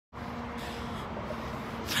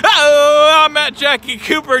at Jackie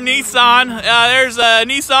Cooper Nissan. There's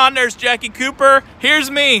Nissan, there's Jackie Cooper.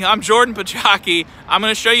 Here's me, I'm Jordan Pochocki. I'm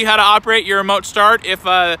gonna show you how to operate your remote start. If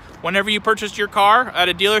whenever you purchased your car at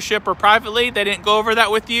a dealership or privately, they didn't go over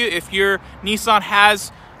that with you. If your Nissan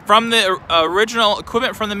has from the original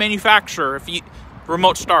equipment from the manufacturer, if you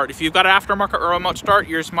remote start. If you've got an aftermarket or remote start,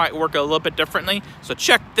 yours might work a little bit differently. So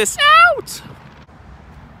check this out.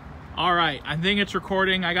 All right, I think it's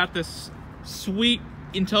recording. I got this sweet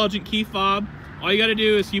intelligent key fob. All you got to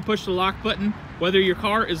do is you push the lock button, whether your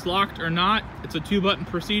car is locked or not. It's a 2-button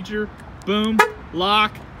procedure. Boom,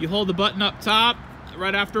 lock. You hold the button up top.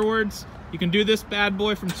 Right afterwards, you can do this bad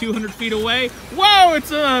boy from 200 feet away. Whoa,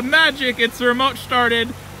 it's magic. It's remote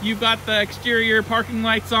started. You've got the exterior parking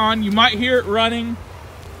lights on. You might hear it running.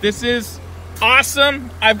 This is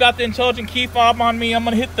awesome. I've got the intelligent key fob on me. I'm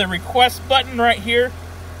gonna hit the request button right here.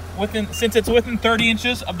 Since it's within 30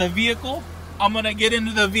 inches of the vehicle, I'm gonna get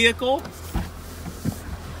into the vehicle.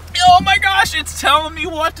 Oh my gosh, it's telling me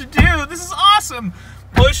what to do. This is awesome.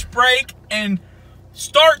 Push brake and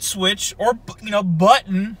start switch, or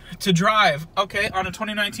button to drive. Okay, on a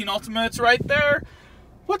 2019 Ultima, it's right there.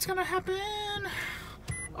 What's gonna happen?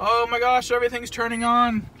 Oh my gosh, everything's turning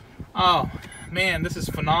on. Oh man, this is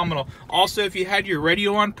phenomenal. Also, if you had your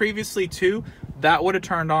radio on previously too, that would have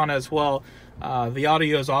turned on as well. The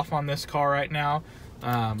audio is off on this car right now.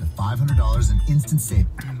 $500 in instant save.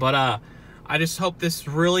 But I just hope this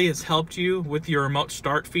really has helped you with your remote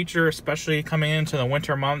start feature, especially coming into the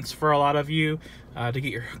winter months for a lot of you, to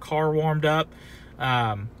get your car warmed up.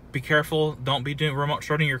 Be careful, don't be doing remote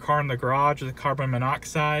starting your car in the garage with carbon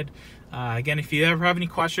monoxide. Again, if you ever have any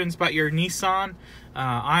questions about your Nissan,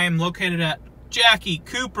 I am located at Jackie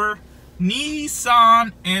Cooper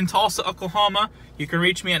Nissan in Tulsa, Oklahoma. You can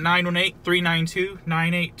reach me at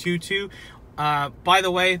 918-392-9822. By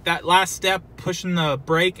the way, that last step, pushing the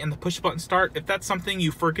brake and the push button start, if that's something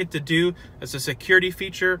you forget to do as a security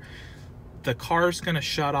feature, the car's gonna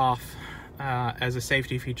shut off as a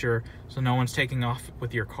safety feature, so no one's taking off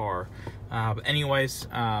with your car. But anyways,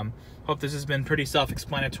 hope this has been pretty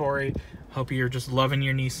self-explanatory. Hope you're just loving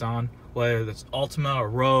your Nissan, whether it's Ultima or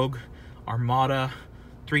Rogue, Armada,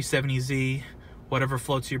 370Z, whatever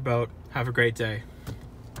floats your boat. Have a great day.